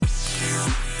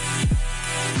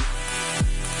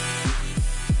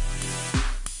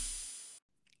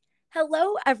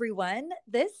Hello, everyone.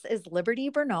 This is Liberty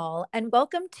Bernal, and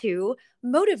welcome to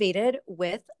Motivated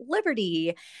with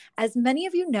Liberty. As many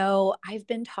of you know, I've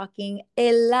been talking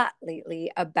a lot lately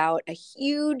about a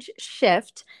huge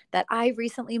shift that I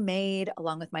recently made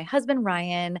along with my husband,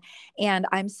 Ryan. And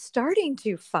I'm starting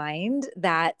to find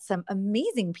that some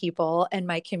amazing people in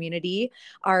my community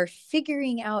are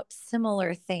figuring out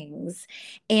similar things.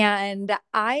 And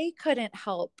I couldn't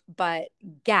help but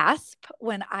gasp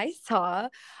when I saw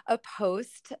a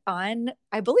post on,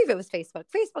 I believe it was Facebook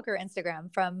or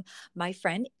Instagram from my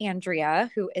friend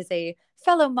Andrea, who is a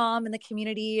fellow mom in the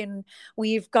community. And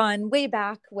we've gone way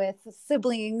back with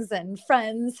siblings and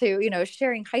friends who,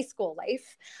 sharing high school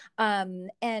life. And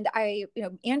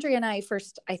Andrea and I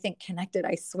first, I think, connected,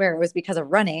 I swear it was because of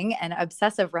running and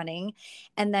obsessive running.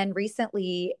 And then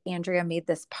recently, Andrea made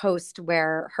this post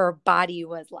where her body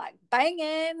was like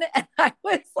banging. And I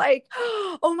was like,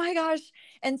 oh my gosh.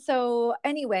 And so,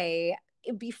 anyway,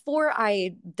 before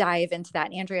I dive into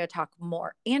that, Andrea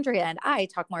and I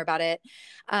talk more about it.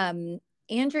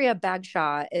 Andrea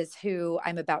Bagshaw is who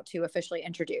I'm about to officially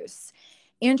introduce.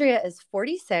 Andrea is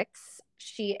 46.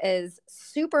 She is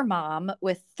super mom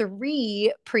with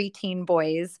 3 preteen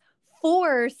boys,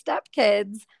 4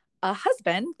 stepkids, a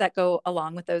husband that go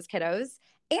along with those kiddos,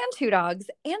 and 2 dogs,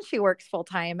 and she works full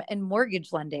time in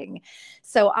mortgage lending.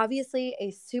 So, obviously,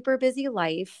 a super busy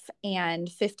life.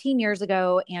 And 15 years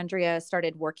ago, Andrea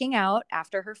started working out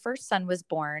after her first son was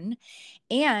born,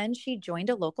 and she joined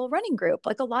a local running group.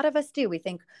 Like a lot of us do, we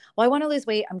think, well, I want to lose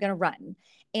weight, I'm going to run.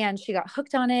 And she got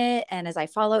hooked on it. And as I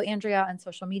follow Andrea on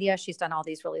social media, she's done all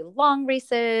these really long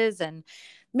races and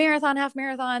marathon, half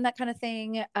marathon, that kind of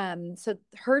thing. So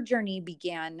her journey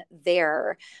began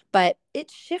there, but it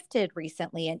shifted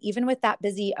recently. And even with that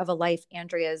busy of a life,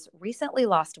 Andrea's recently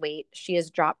lost weight. She has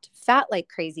dropped fat like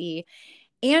crazy.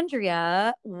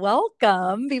 Andrea,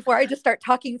 welcome. Before I just start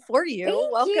talking for you,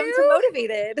 Thank welcome to you.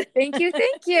 Motivated. Thank you.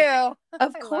 Thank you. Of I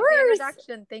love the course.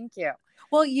 introduction. Thank you.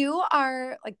 Well, you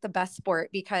are like the best sport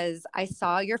because I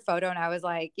saw your photo and I was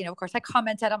like, of course I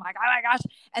commented. I'm like, oh my gosh.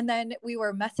 And then we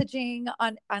were messaging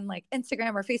on like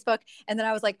Instagram or Facebook. And then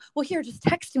I was like, well, here, just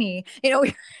text me.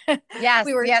 Yes.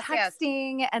 We were Yes.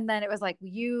 texting. And then it was like,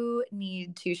 you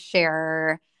need to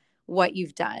share what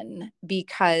you've done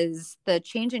because the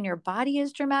change in your body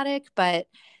is dramatic, but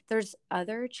there's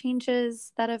other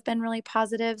changes that have been really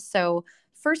positive. So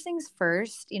first things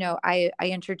first, I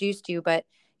introduced you, but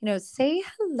say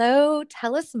hello,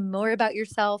 tell us more about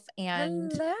yourself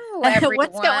and Hello,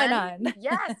 what's going everyone. on.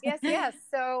 Yes. Yes. Yes.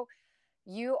 So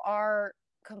you are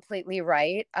completely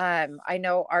right. I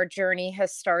know our journey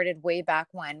has started way back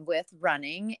when with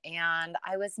running, and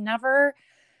I was never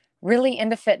really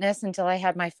into fitness until I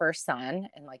had my first son.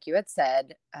 And like you had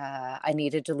said, I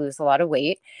needed to lose a lot of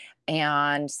weight.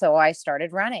 And so I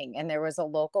started running, and there was a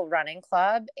local running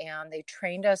club, and they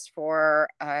trained us for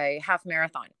a half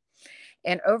marathon.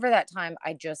 And over that time,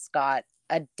 I just got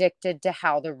addicted to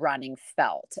how the running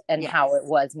felt and how it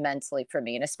was mentally for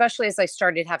me. And especially as I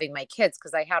started having my kids,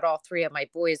 because I had all 3 of my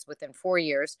boys within 4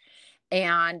 years.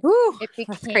 And Ooh, it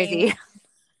that's crazy.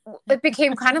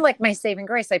 became kind of like my saving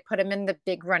grace. I put them in the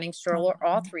big running stroller,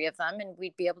 all 3 of them, and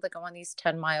we'd be able to go on these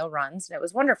 10-mile runs. And it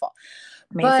was wonderful.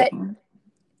 But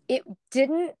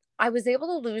Amazing. I was able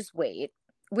to lose weight,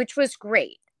 which was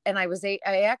great. And I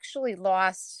actually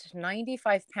lost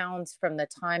 95 pounds from the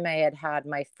time I had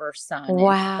my first son until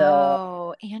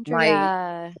Wow, my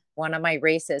Andrea. one of my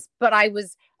races. But I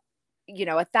was,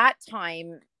 at that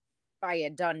time I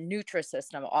had done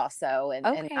Nutrisystem also, and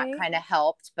that Okay. kind of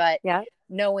helped. But Yeah.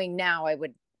 knowing now, I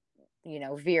would,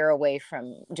 veer away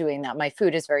from doing that. My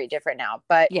food is very different now,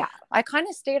 but Yeah. I kind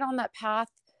of stayed on that path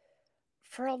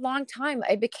for a long time.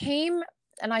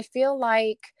 And I feel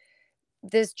like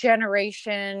this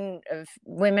generation of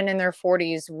women in their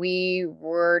 40s, we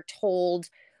were told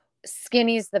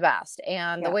skinny's the best.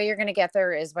 And the Yeah. way you're going to get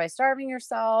there is by starving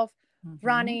yourself, Mhm.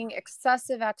 running,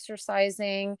 excessive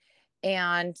exercising,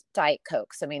 and Diet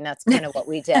Cokes. I mean, that's kind of what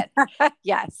we did.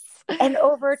 Yes. And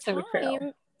over So true.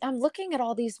 time, I'm looking at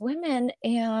all these women,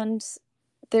 and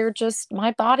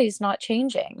my body's not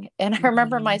changing. And I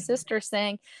remember my Mhm. sister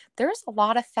saying, there's a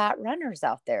lot of fat runners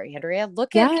out there, Andrea.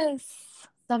 Look at Yes.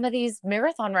 some of these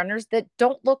marathon runners that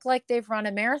don't look like they've run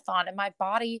a marathon. And my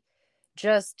body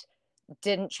just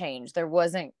didn't change. There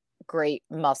wasn't great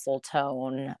muscle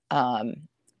tone,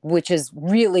 which is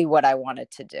really what I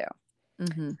wanted to do.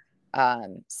 Mhm.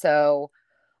 So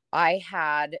I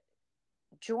had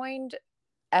joined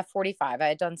F45. I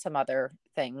had done some other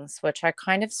things, which I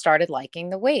kind of started liking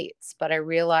the weights, but I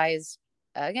realized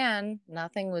again,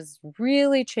 nothing was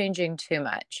really changing too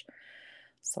much.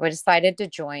 So I decided to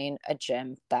join a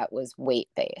gym that was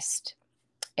weight-based.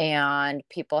 And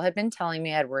people had been telling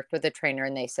me, I'd worked with a trainer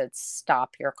and they said,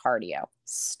 stop your cardio,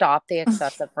 stop the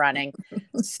excessive running,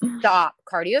 stop.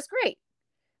 Cardio is great,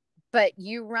 but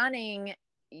you running,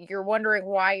 you're wondering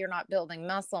why you're not building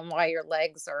muscle and why your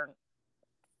legs aren't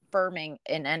firming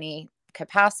in any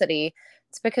capacity.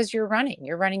 It's because you're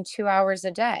running 2 hours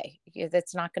a day.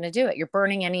 That's not going to do it. You're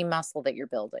burning any muscle that you're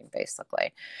building,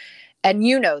 basically. And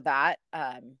you know that.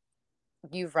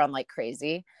 You've run like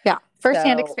crazy. Yeah.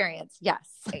 Firsthand experience. Yes.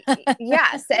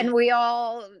 Yes. And we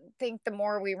all think the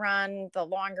more we run, the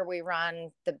longer we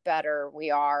run, the better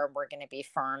we are. We're going to be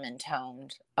firm and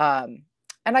toned. And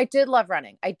I did love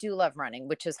running. I do love running,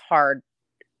 which is hard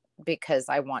because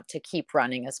I want to keep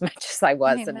running as much as I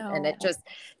was. And it just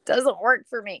doesn't work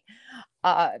for me.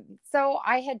 So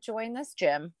I had joined this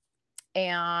gym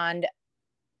and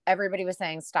everybody was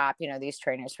saying, stop, these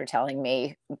trainers were telling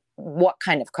me what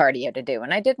kind of cardio to do.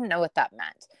 And I didn't know what that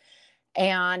meant.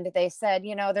 And they said,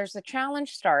 there's a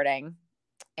challenge starting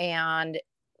and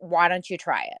why don't you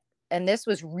try it? And this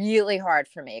was really hard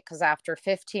for me because after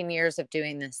 15 years of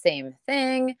doing the same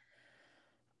thing,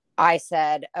 I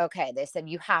said, okay, they said,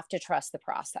 you have to trust the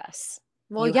process.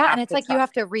 Well, yeah. And it's like you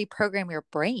have to reprogram your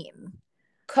brain.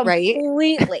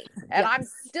 Completely. Right? And I'm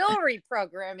still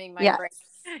reprogramming my brain.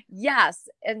 Yes.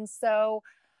 And so,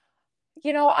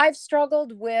 I've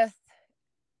struggled with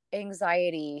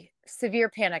anxiety, severe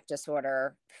panic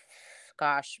disorder,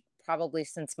 probably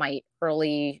since my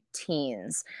early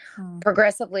teens.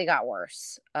 Progressively got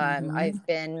worse. I've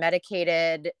been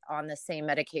medicated on the same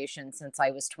medication since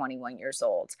I was 21 years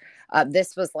old.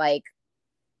 This was like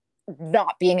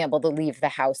not being able to leave the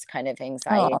house kind of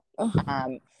anxiety.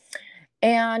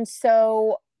 And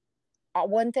so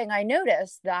one thing I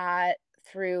noticed that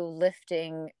through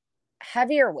lifting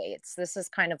heavier weights, this is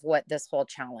kind of what this whole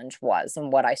challenge was.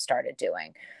 And what I started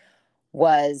doing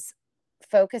was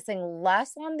focusing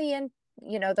less on the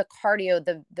cardio,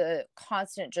 the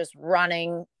constant just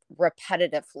running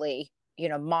repetitively,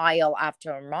 mile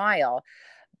after mile,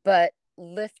 but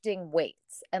lifting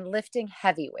weights and lifting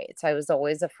heavy weights. I was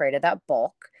always afraid of that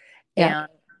bulk. And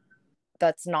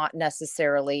that's not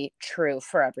necessarily true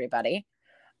for everybody.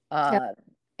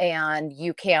 And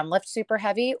you can lift super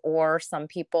heavy, or some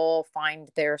people find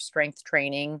their strength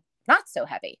training not so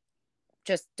heavy,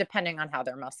 just depending on how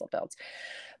their muscle builds.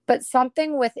 But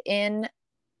something within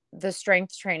the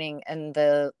strength training and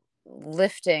the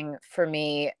lifting for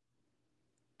me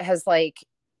has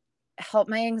helped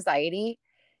my anxiety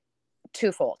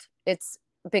twofold. It's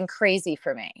been crazy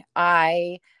for me.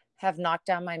 I have knocked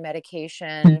down my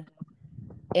medication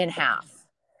in half,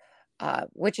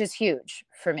 which is huge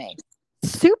for me.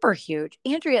 Super huge.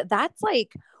 Andrea, that's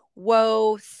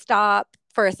whoa, stop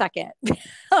for a second.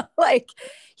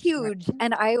 Huge.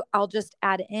 And I'll just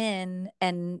add in,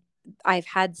 and I've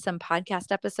had some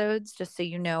podcast episodes, just so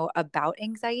you know, about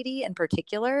anxiety in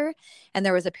particular. And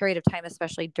there was a period of time,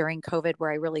 especially during COVID,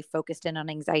 where I really focused in on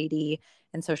anxiety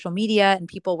and social media, and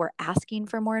people were asking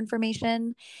for more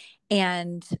information.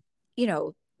 And,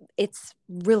 it's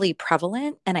really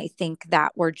prevalent. And I think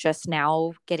that we're just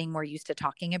now getting more used to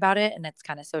talking about it, and it's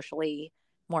kind of socially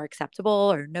more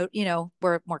acceptable, or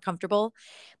we're more comfortable,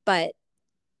 but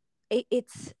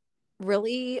it's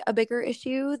really a bigger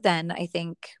issue than I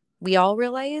think we all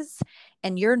realize.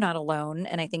 And you're not alone.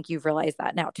 And I think you've realized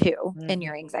that now too, in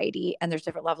your anxiety, and there's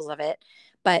different levels of it.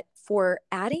 But for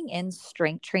adding in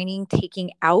strength training,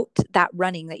 taking out that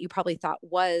running that you probably thought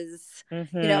was,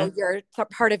 your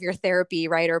part of your therapy,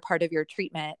 right? Or part of your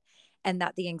treatment, and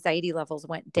that the anxiety levels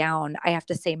went down. I have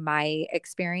to say my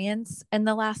experience in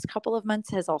the last couple of months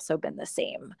has also been the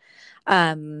same,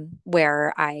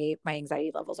 where my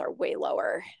anxiety levels are way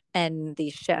lower, and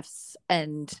these shifts,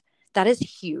 and that is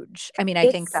huge. I mean,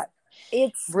 I think that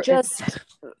it's just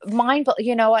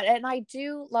mind-blowing, and I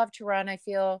do love to run. I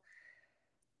feel,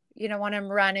 when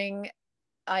I'm running,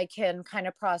 I can kind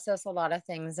of process a lot of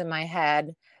things in my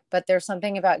head, but there's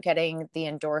something about getting the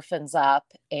endorphins up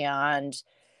and,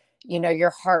 your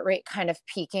heart rate kind of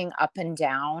peaking up and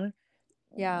down.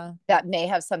 Yeah. That may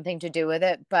have something to do with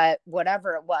it, but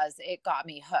whatever it was, it got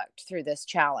me hooked through this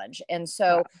challenge. And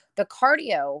so the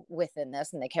cardio within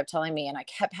this, and they kept telling me, and I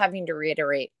kept having to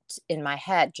reiterate in my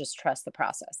head, just trust the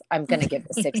process. I'm going to give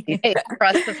this 60 days,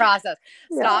 trust the process,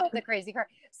 stop the crazy cardio.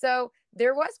 So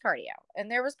there was cardio,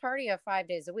 and there was cardio 5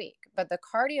 days a week, but the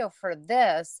cardio for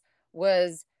this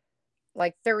was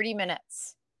 30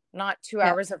 minutes, not 2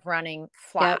 hours of running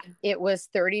flat. It was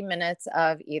 30 minutes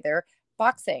of either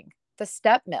boxing, the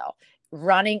step mill,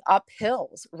 running up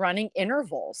hills, running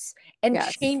intervals, and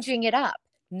changing it up.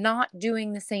 not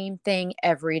doing the same thing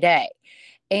every day.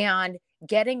 And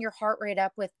getting your heart rate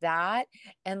up with that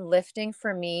and lifting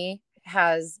for me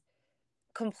has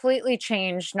completely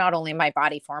changed not only my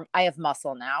body form, I have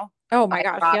muscle now. Oh my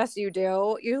gosh, yes, you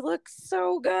do. You look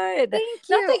so good. Thank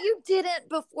Not you. that you didn't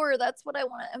before. That's what I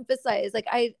want to emphasize. Like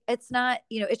it's not,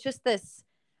 it's just this,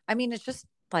 I mean, it's just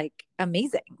like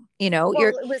amazing. Well,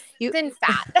 it was thin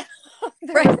fat.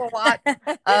 There was a lot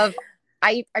of,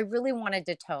 I really wanted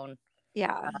to tone.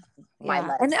 Yeah. My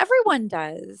legs. And everyone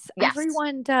does. Yes.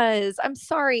 Everyone does. I'm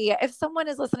sorry. If someone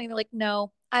is listening, they're like,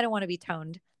 no, I don't want to be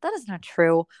toned. That is not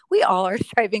true. We all are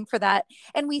striving for that.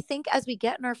 And we think as we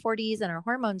get in our 40s and our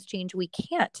hormones change, we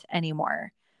can't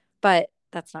anymore. But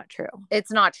that's not true.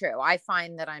 It's not true. I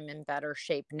find that I'm in better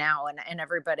shape now. And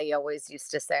everybody always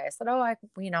used to say, I said, oh, I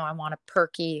want a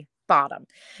perky bottom.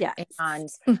 Yeah. And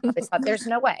I thought, there's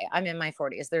no way. I'm in my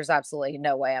 40s. There's absolutely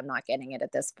no way I'm not getting it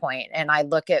at this point. And I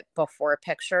look at before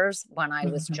pictures when I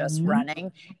was just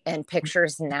running and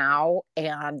pictures now,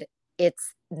 and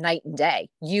it's night and day.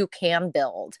 You can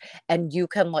build and you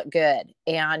can look good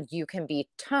and you can be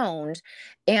toned.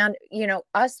 And,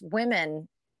 us women,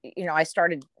 I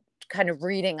started kind of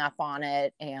reading up on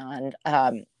it. And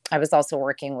I was also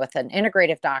working with an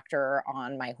integrative doctor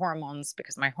on my hormones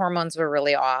because my hormones were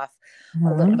really off,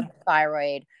 a little bit of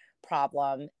thyroid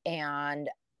problem. And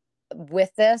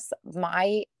with this,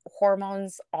 my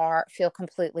hormones feel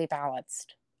completely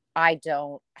balanced. I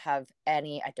don't have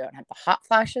the hot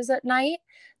flashes at night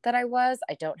that I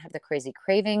don't have the crazy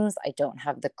cravings. I don't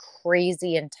have the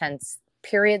crazy intense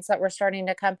periods that were starting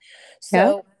to come.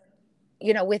 So,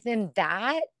 within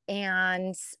that,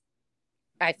 and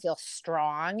I feel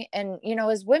strong. And,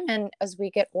 as women, as we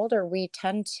get older, we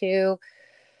tend to,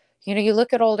 you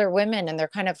look at older women and they're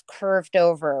kind of curved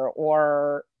over,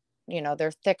 or,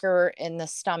 they're thicker in the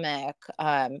stomach,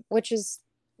 which is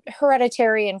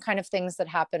hereditary and kind of things that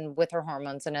happen with our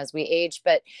hormones and as we age.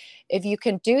 But if you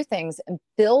can do things and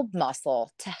build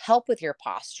muscle to help with your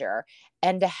posture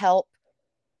and to help,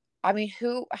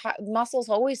 muscle's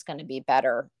always going to be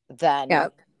better than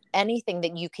anything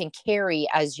that you can carry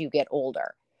as you get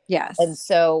older. Yes. And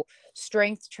so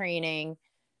strength training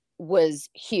was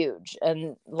huge.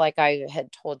 And like I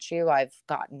had told you, I've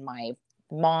gotten my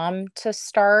mom to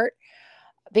start,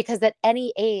 because at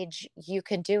any age you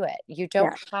can do it. You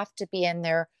don't have to be in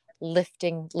there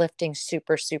lifting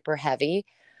super, super heavy.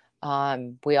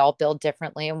 We all build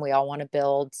differently and we all want to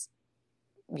build,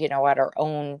 at our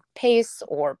own pace,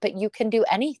 but you can do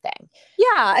anything.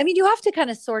 Yeah. You have to kind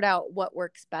of sort out what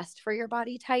works best for your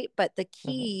body type. But the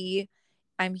key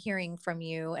I'm hearing from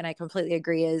you, and I completely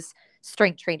agree, is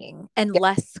strength training and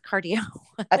less cardio.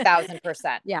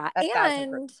 1,000%. Yeah.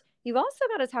 And you've also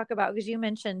got to talk about, because you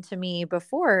mentioned to me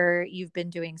before, you've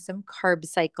been doing some carb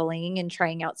cycling and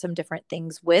trying out some different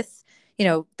things with,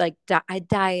 like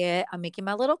diet. I'm making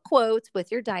my little quotes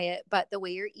with your diet, but the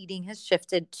way you're eating has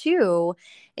shifted too,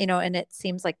 and it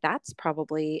seems like that's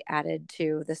probably added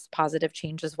to this positive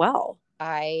change as well.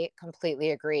 I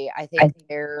completely agree. I think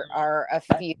there are a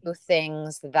few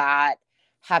things that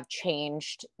have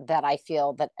changed that I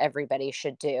feel that everybody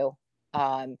should do.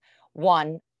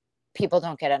 One, people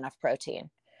don't get enough protein,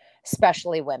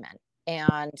 especially women.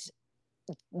 And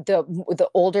the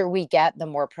older we get, the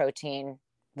more protein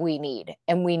we need.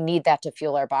 And we need that to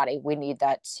fuel our body. We need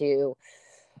that to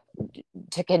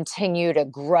continue to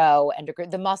grow, and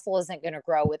the muscle isn't going to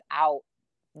grow without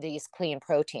these clean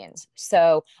proteins.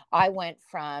 So I went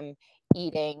from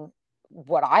eating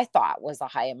what I thought was a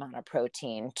high amount of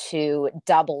protein to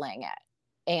doubling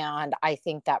it. And I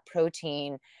think that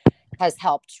protein has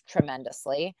helped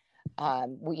tremendously.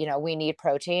 We need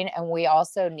protein, and we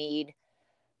also need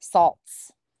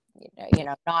salts,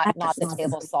 not the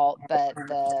table salt, but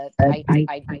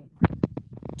I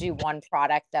do one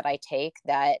product that I take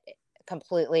that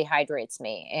completely hydrates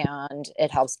me, and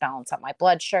it helps balance out my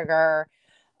blood sugar.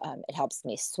 It helps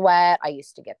me sweat. I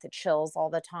used to get the chills all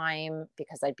the time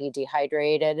because I'd be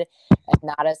dehydrated, and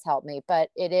that has helped me. But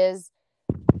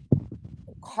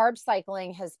carb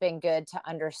cycling has been good to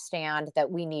understand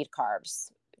that we need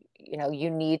carbs. You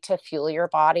need to fuel your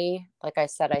body. Like I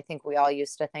said, I think we all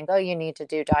used to think, oh, you need to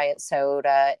do diet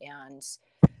soda and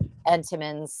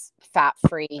Entenmann's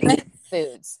fat-free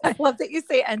foods. I love that you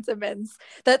say Entenmann's.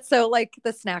 That's so like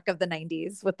the snack of the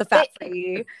 90s with the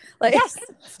fat-free. Yes,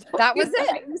 that was it.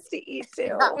 I used to eat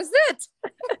too. That was it.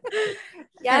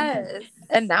 Yes.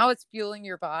 And now it's fueling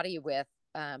your body with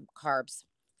carbs.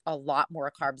 A lot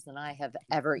more carbs than I have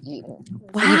ever eaten.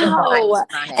 Wow.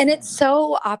 And it's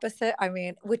so opposite.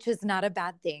 Which is not a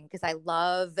bad thing, because I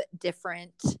love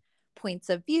different points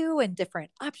of view and different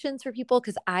options for people.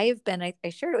 Cause I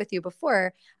shared it with you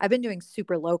before, I've been doing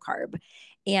super low carb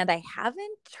and I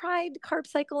haven't tried carb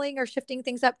cycling or shifting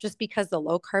things up just because the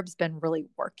low carb's been really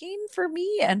working for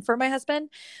me and for my husband.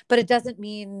 But it doesn't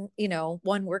mean,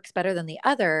 one works better than the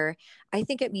other. I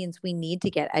think it means we need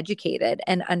to get educated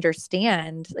and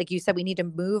understand, like you said, we need to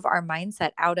move our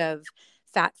mindset out of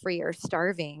fat free or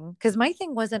starving. Cause my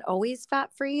thing wasn't always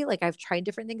fat free. Like I've tried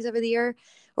different things over the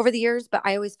years, but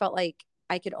I always felt like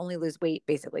I could only lose weight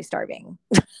basically starving.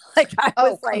 Like I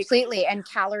was like, completely. And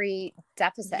calorie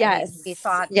deficit. yes, We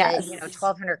thought yes, that,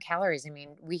 1200 calories. I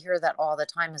mean, we hear that all the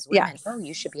time as women. yes. Oh,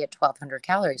 you should be at 1200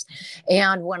 calories.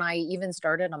 And when I even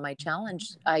started on my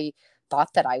challenge, I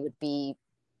thought that I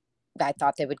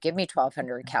thought they would give me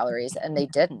 1200 calories and they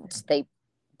didn't. They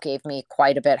gave me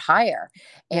quite a bit higher.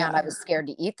 And I was scared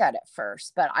to eat that at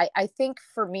first. But I think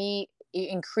for me,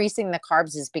 increasing the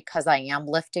carbs is because I am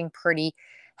lifting pretty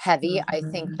heavy. Mm-hmm.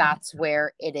 I think that's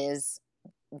where it is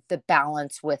the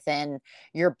balance within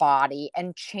your body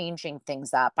and changing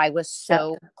things up. I was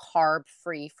so carb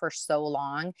free for so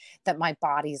long that my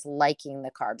body's liking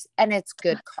the carbs, and it's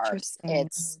good carbs.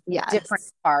 It's different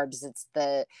carbs. It's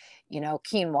the,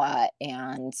 quinoa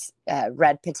and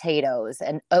red potatoes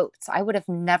and oats. I would have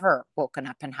never woken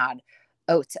up and had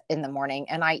oats in the morning.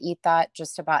 And I eat that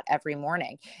just about every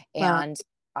morning. And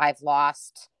I've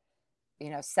lost,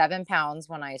 7 pounds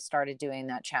when I started doing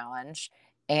that challenge,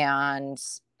 and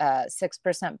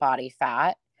 6% body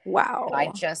fat. Wow.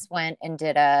 I just went and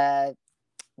did a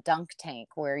dunk tank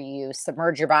where you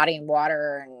submerge your body in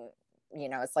water,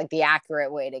 and it's like the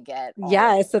accurate way to get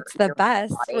it's the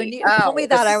best. Body. When you told me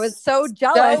that, I was so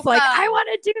jealous. Like, I want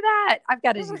to do that. I've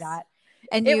got to do that.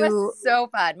 And it was so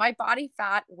fun. My body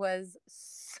fat was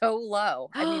so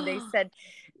low. I mean, they said,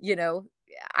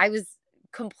 I was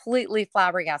completely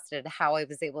flabbergasted how I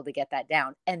was able to get that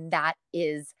down. And that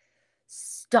is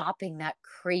stopping that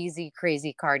crazy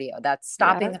cardio. That's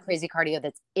stopping the crazy cardio.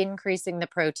 That's increasing the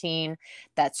protein.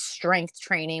 That's strength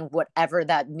training, whatever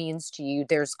that means to you.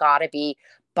 There's got to be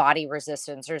body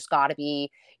resistance. There's got to be,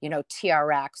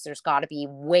 TRX. There's got to be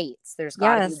weights. There's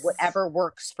got to be whatever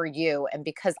works for you. And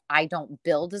because I don't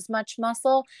build as much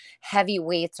muscle, heavy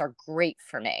weights are great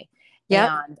for me.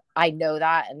 And I know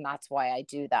that, and that's why I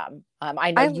do them.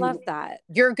 I know I love that.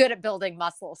 You're good at building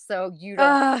muscle, so you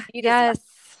don't need as much.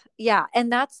 Yeah. And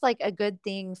that's like a good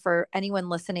thing for anyone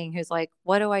listening who's like,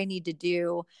 what do I need to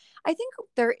do? I think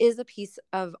there is a piece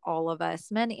of all of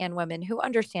us, men and women, who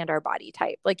understand our body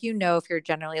type. Like, if you're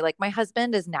generally like, my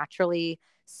husband is naturally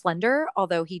slender,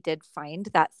 although he did find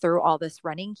that through all this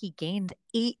running, he gained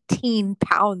 18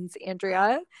 pounds,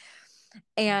 Andrea.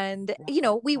 And,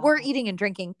 we were eating and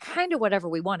drinking kind of whatever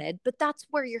we wanted, but that's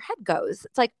where your head goes.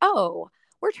 It's like, oh,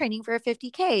 we're training for a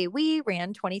 50K. We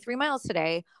ran 23 miles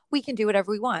today. We can do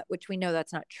whatever we want, which we know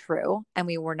that's not true. And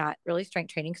we were not really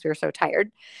strength training because we were so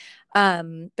tired.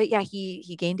 But yeah,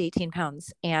 he gained 18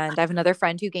 pounds. And I have another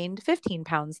friend who gained 15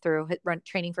 pounds through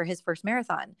training for his first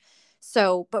marathon.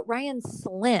 So, but Ryan's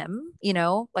slim,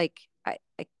 like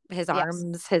his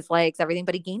arms, his legs, everything,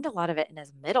 but he gained a lot of it in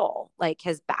his middle, like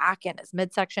his back and his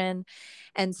midsection.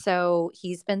 And so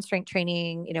he's been strength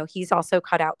training, he's also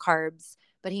cut out carbs,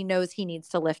 but he knows he needs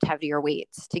to lift heavier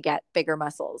weights to get bigger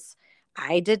muscles.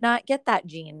 I did not get that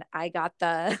gene. I got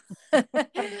the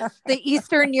the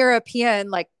Eastern European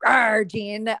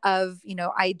gene of,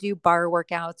 I do bar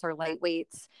workouts or light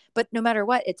weights, but no matter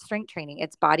what, it's strength training.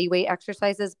 It's body weight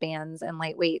exercises, bands, and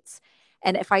light weights.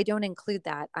 And if I don't include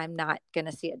that, I'm not going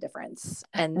to see a difference.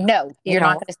 And no, you're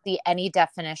not going to see any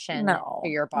definition to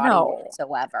your body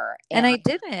whatsoever. And I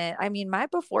didn't. I mean, my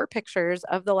before pictures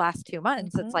of the last 2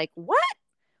 months, it's like, what?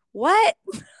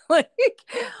 Like,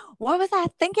 what was I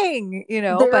thinking?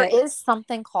 There is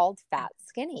something called fat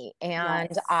skinny.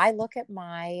 And I look at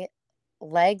my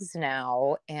legs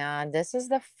now, and this is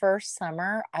the first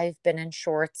summer I've been in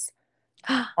shorts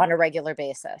on a regular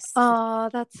basis. Oh,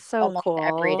 that's so almost cool.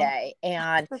 Every day.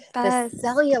 And the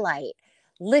cellulite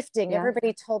lifting,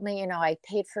 everybody told me, I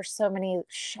paid for so many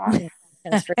shots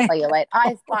for cellulite.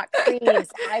 I've bought creams.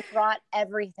 I brought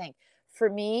everything. For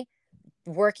me,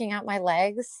 working out my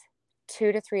legs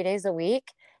 2 to 3 days a week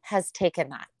has taken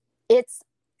that. It's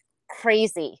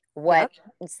crazy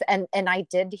and I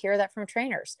did hear that from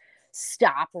trainers.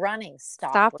 Stop running.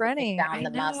 Stop running down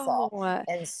the muscle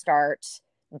and start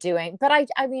doing. But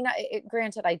I mean,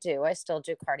 granted, I still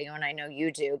do cardio, and I know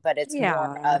you do, but it's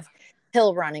more of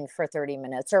hill running for 30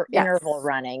 minutes or interval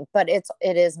running, but it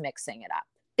is mixing it up.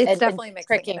 It's definitely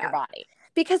mixing tricking your body.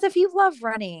 Because if you love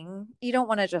running, you don't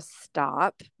want to just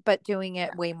stop, but doing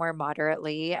it way more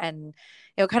moderately. And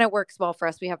it kind of works well for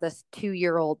us. We have this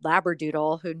 2-year-old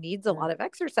Labradoodle who needs a lot of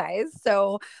exercise.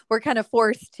 So we're kind of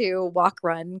forced to walk,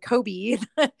 run, Kobe,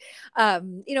 but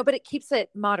it keeps it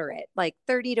moderate, like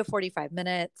 30 to 45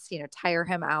 minutes, tire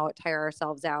him out, tire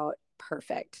ourselves out.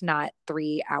 Perfect. Not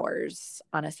 3 hours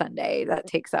on a Sunday. That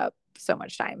takes up so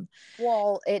much time.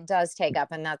 Well, it does take up,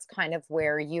 and that's kind of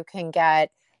where you can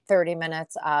get 30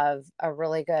 minutes of a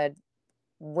really good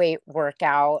weight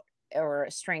workout or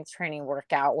strength training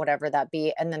workout, whatever that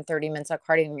be, and then 30 minutes of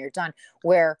cardio and you're done.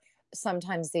 Where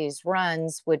sometimes these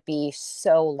runs would be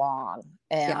so long,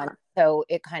 and so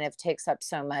it kind of takes up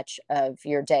so much of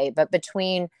your day. But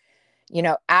between,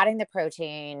 adding the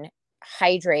protein,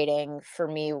 hydrating for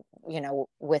me,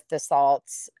 with the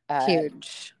salts,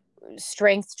 Huge.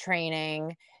 strength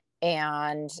training,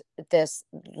 and this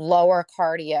lower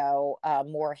cardio,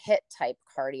 more hit type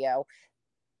cardio.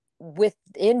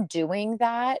 Within doing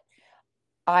that,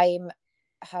 I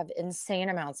have insane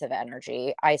amounts of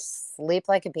energy. I sleep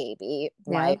like a baby.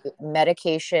 My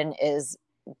medication is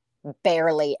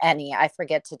barely any. I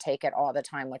forget to take it all the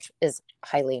time, which is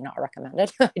highly not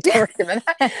recommended. I don't recommend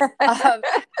that.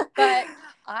 But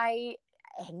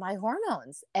and my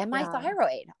hormones and my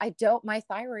thyroid. My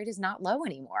thyroid is not low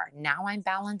anymore. Now I'm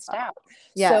balanced out.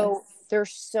 Yes. So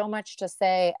there's so much to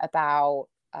say about,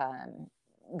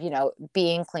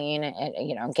 being clean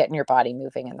and, getting your body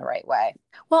moving in the right way.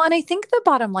 Well, and I think the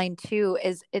bottom line too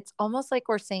is it's almost like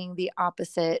we're saying the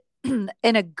opposite in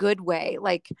a good way.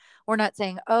 Like, we're not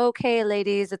saying, okay,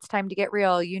 ladies, it's time to get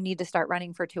real. You need to start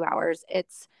running for 2 hours.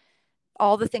 It's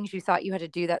all the things you thought you had to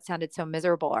do that sounded so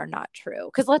miserable are not true.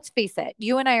 Because let's face it,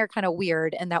 you and I are kind of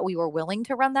weird in that we were willing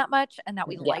to run that much and that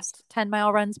we liked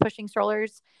 10-mile runs pushing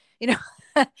strollers.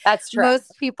 That's true.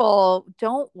 Most people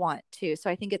don't want to.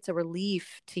 So I think it's a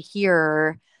relief to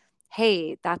hear,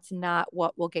 hey, that's not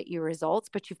what will get you results,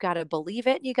 but you've got to believe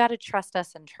it. You got to trust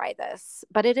us and try this.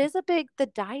 But the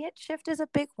diet shift is a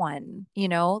big one,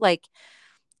 like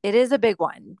it is a big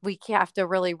one. We have to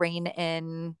really rein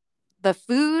in the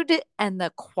food and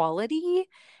the quality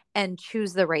and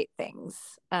choose the right things.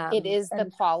 It is the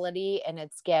quality, and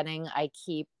it's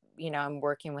I'm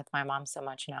working with my mom so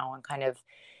much now on kind of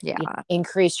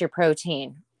increase your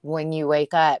protein when you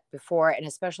wake up before, and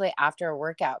especially after a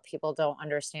workout. People don't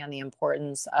understand the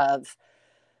importance of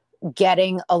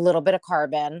getting a little bit of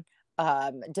carbon,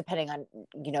 depending on,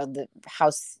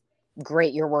 how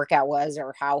great your workout was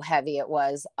or how heavy it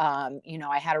was.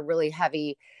 I had a really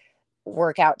heavy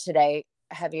workout today,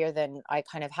 heavier than I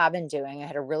kind of have been doing. I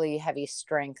had a really heavy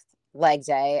strength leg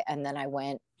day, and then I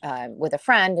went with a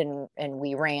friend and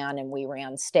we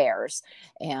ran stairs,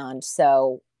 and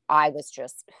so I was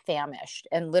just famished.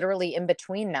 And literally in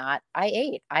between that,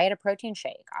 I had a protein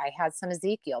shake, I had some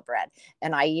Ezekiel bread,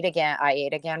 and I ate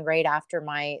again right after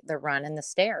the run and the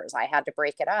stairs. I had to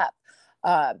break it up.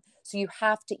 So you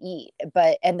have to eat,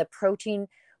 and the protein,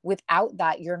 without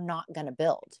that, you're not going to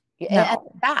build. No. And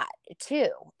that too,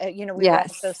 we're all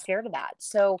so scared of that.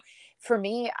 So for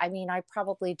me, I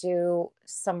probably do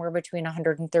somewhere between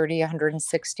 130,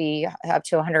 160, up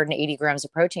to 180 grams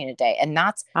of protein a day. And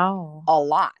that's a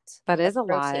lot. That is a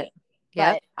lot.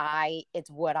 But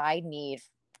it's what I need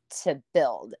to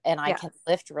build. And I can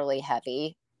lift really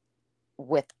heavy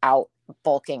without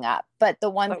bulking up. But the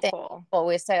one thing people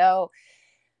always say,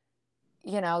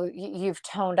 you've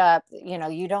toned up,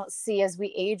 you don't see, as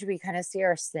we age, we kind of see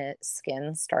our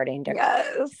skin starting to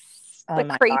the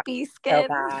crepey skin. So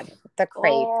bad. The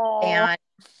crepe and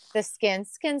the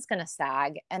skin's going to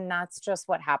sag, and that's just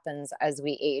what happens as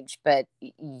we age. But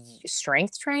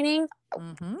strength training,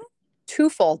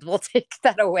 twofold will take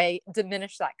that away,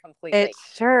 diminish that completely. It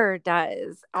sure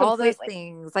does. All those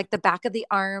things, like the back of the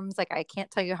arms, like I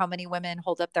can't tell you how many women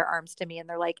hold up their arms to me and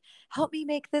they're like, help me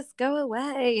make this go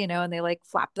away, and they like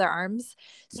flap their arms.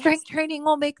 Strength training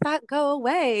will make that go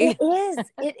away.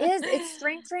 It's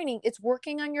strength training. It's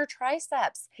working on your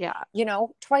triceps.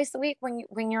 Twice a week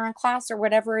when you're in class or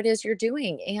whatever it is you're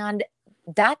doing, and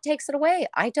that takes it away.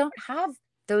 I don't have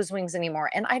those wings anymore,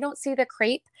 and I don't see the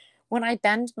crepe when I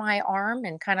bend my arm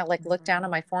and kind of like look down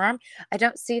on my forearm. I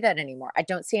don't see that anymore. I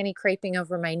don't see any creping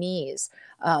over my knees.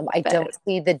 I don't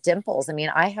see the dimples.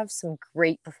 I have some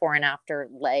great before and after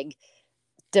leg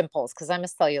dimples because I'm a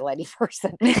cellulite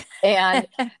person, and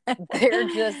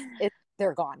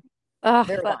they're gone.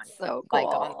 They're gone. So cool. Like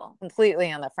gone completely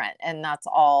on the front. And that's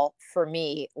all for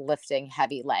me lifting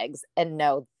heavy legs. And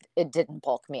no, it didn't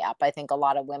bulk me up. I think a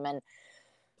lot of women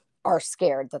are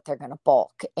scared that they're going to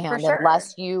bulk. And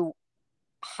unless you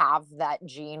have that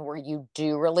gene where you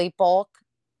do really bulk,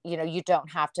 you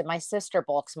don't have to. My sister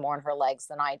bulks more in her legs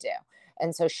than I do.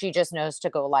 And so she just knows to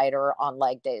go lighter on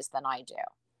leg days than I do.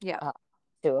 Yeah.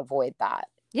 To avoid that.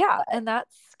 Yeah. But, and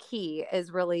that's key,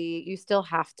 is really, you still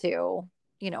have to,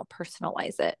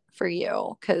 personalize it for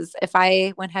you. Cause if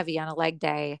I went heavy on a leg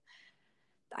day,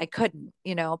 I couldn't,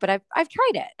 but I've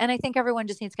tried it. And I think everyone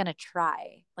just needs to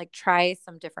try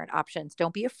some different options.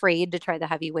 Don't be afraid to try the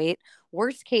heavy weight.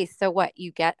 Worst case, so what?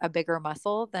 You get a bigger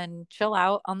muscle, then chill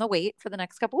out on the weight for the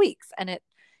next couple weeks and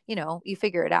you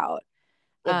figure it out.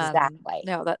 Exactly.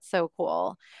 No, that's so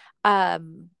cool.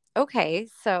 Okay.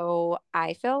 So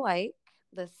I feel like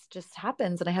this just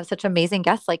happens and I have such amazing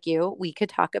guests like you. We could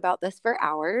talk about this for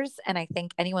hours. And I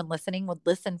think anyone listening would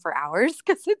listen for hours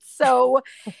because it's so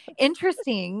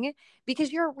interesting,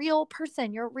 because you're a real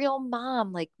person, you're a real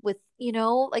mom, like with,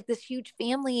 like this huge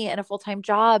family and a full-time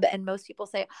job. And most people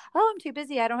say, oh, I'm too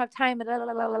busy, I don't have time, blah,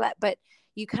 blah, blah, blah. But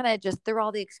you kind of just threw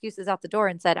all the excuses out the door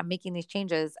and said, I'm making these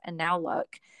changes. And now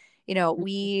look,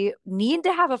 we need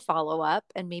to have a follow-up,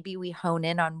 and maybe we hone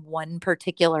in on one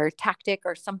particular tactic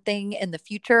or something in the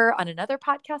future on another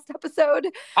podcast episode.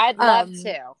 I'd love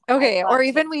to. Okay. Or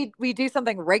even we do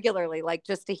something regularly, like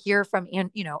just to hear from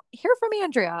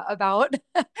Andrea about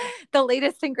the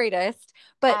latest and greatest.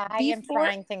 But I am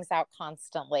trying things out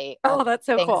constantly. Oh, that's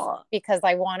so cool. Because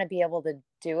I want to be able to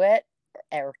do it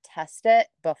or test it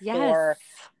before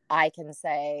I can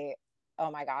say, oh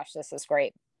my gosh, this is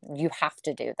great. You have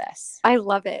to do this. I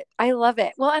love it. I love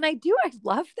it. Well, and I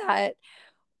love that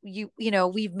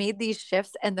we've made these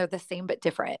shifts and they're the same but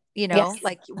different, Yes.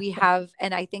 like we have.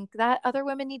 And I think that other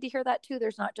women need to hear that too.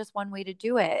 There's not just one way to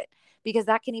do it, because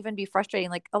that can even be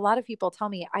frustrating. Like a lot of people tell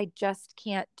me, I just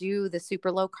can't do the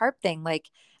super low carb thing.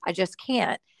 Like I just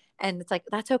can't. And it's like,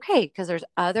 that's okay, because there's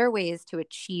other ways to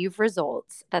achieve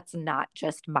results. That's not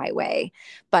just my way,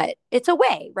 but it's a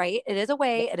way, right? It is a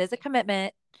way. It is a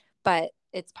commitment, but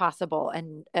it's possible.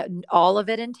 And all of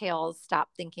it entails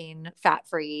stop thinking fat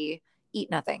free, eat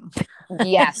nothing.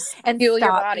 Yes. And fuel your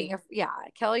body.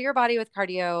 Kill your body with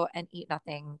cardio and eat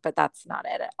nothing. But that's not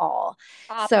it at all.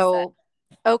 Opposite. So,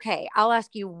 okay, I'll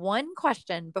ask you one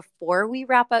question before we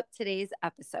wrap up today's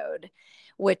episode,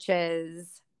 which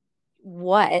is,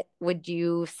 what would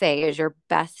you say is your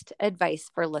best advice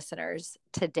for listeners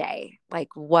today?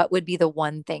 Like, what would be the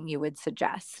one thing you would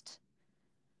suggest?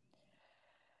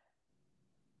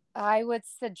 I would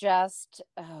suggest,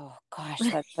 oh gosh,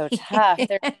 that's so tough.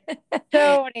 There's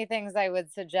so many things I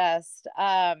would suggest.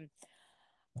 I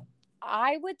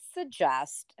would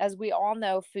suggest, as we all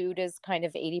know, food is kind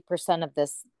of 80% of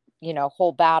this,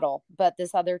 whole battle, but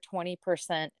this other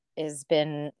 20% has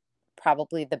been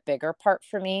probably the bigger part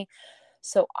for me.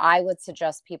 So I would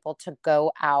suggest people to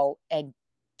go out and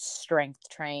strength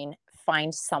train,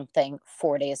 find something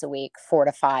 4 days a week, 4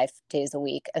 to 5 days a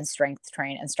week, and strength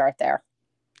train and start there.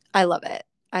 I love it.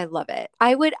 I love it.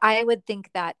 I would think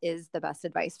that is the best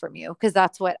advice from you, because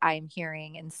that's what I'm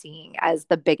hearing and seeing as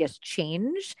the biggest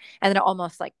change. And then it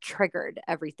almost like triggered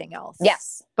everything else.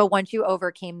 Yes. But once you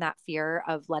overcame that fear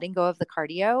of letting go of the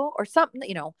cardio or something,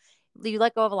 you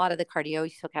let go of a lot of the cardio, you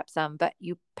still kept some, but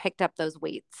you picked up those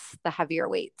weights, the heavier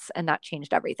weights, and that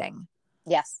changed everything.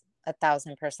 Yes.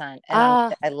 1,000%. And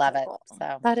I love it.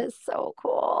 So that is so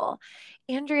cool.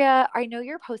 Andrea, I know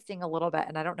you're posting a little bit,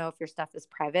 and I don't know if your stuff is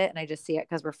private and I just see it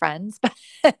because we're friends, but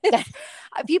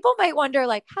people might wonder,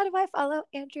 like, how do I follow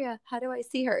Andrea? How do I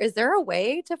see her? Is there a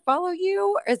way to follow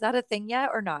you? Is that a thing yet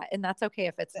or not? And that's okay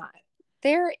if it's not.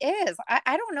 There is.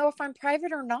 I don't know if I'm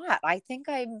private or not. I think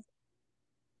I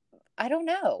don't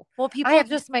know. Well, people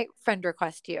just might friend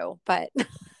request you, but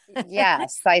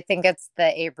yes, I think it's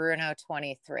the A Bruno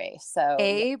 23. So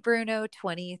A Bruno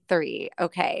 23.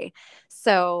 Okay.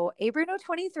 So A Bruno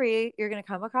 23, you're going to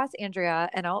come across Andrea,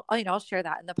 and I'll share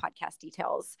that in the podcast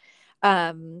details.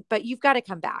 But you've got to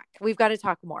come back. We've got to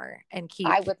talk more and keep,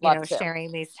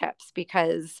 sharing these tips,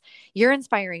 because you're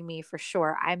inspiring me for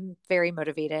sure. I'm very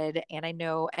motivated, and I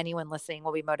know anyone listening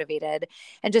will be motivated.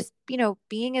 And just,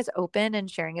 being as open and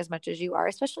sharing as much as you are,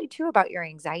 especially too about your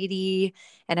anxiety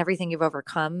and everything you've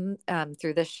overcome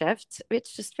through this shift,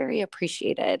 it's just very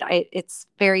appreciated. It's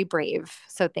very brave.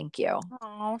 So thank you.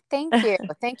 Oh, thank you.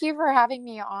 Thank you for having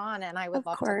me on. And I would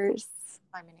love to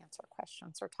time and answer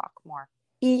questions or talk more.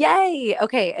 Yay.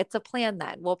 Okay. It's a plan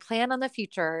then. We'll plan on the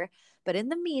future. But in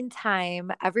the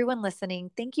meantime, everyone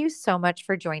listening, thank you so much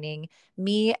for joining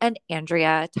me and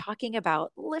Andrea talking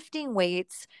about lifting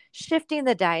weights, shifting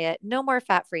the diet, no more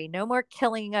fat-free, no more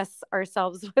killing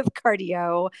ourselves with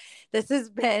cardio. This has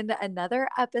been another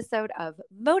episode of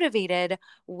Motivated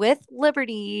with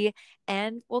Liberty,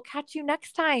 and we'll catch you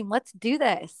next time. Let's do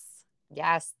this.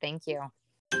 Yes. Thank you.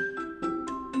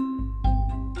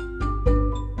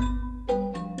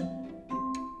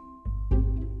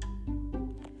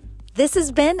 This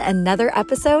has been another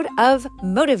episode of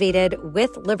Motivated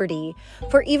with Liberty.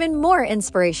 For even more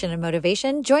inspiration and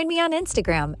motivation, join me on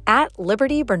Instagram at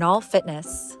Liberty Bernal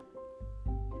Fitness.